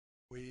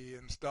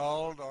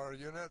installed our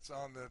units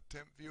on the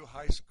Timpview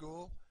High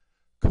School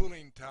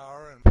cooling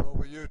tower in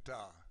Provo,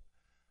 Utah.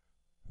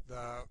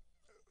 The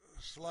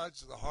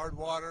sludge, the hard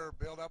water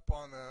built up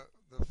on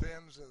the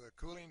fins of the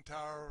cooling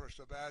tower were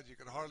so bad you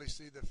could hardly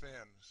see the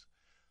fins.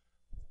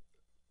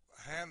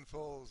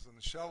 Handfuls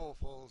and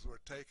shovelfuls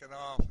were taken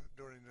off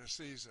during the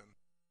season.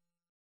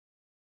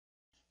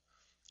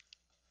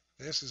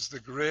 This is the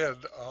grid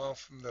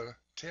from the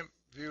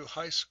Timpview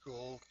High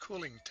School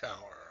cooling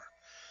tower.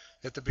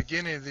 At the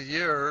beginning of the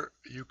year,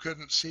 you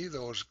couldn't see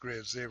those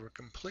grids. They were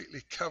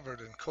completely covered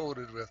and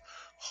coated with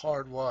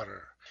hard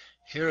water.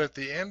 Here at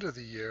the end of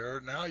the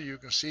year, now you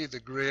can see the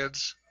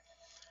grids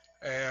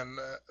and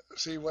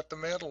see what the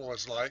metal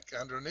was like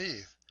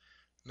underneath.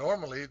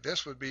 Normally,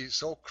 this would be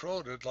so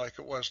corroded like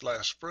it was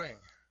last spring,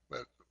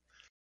 but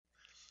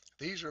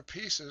these are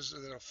pieces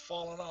that have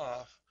fallen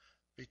off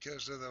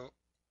because of the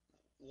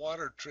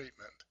water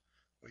treatment.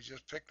 We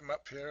just picked them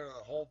up here,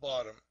 the whole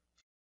bottom.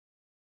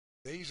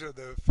 These are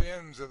the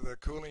fins of the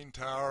cooling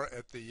tower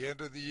at the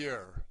end of the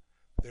year.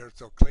 They're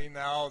so clean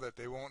now that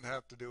they won't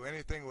have to do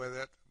anything with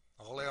it.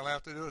 All they'll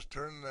have to do is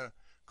turn the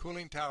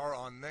cooling tower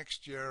on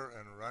next year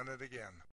and run it again.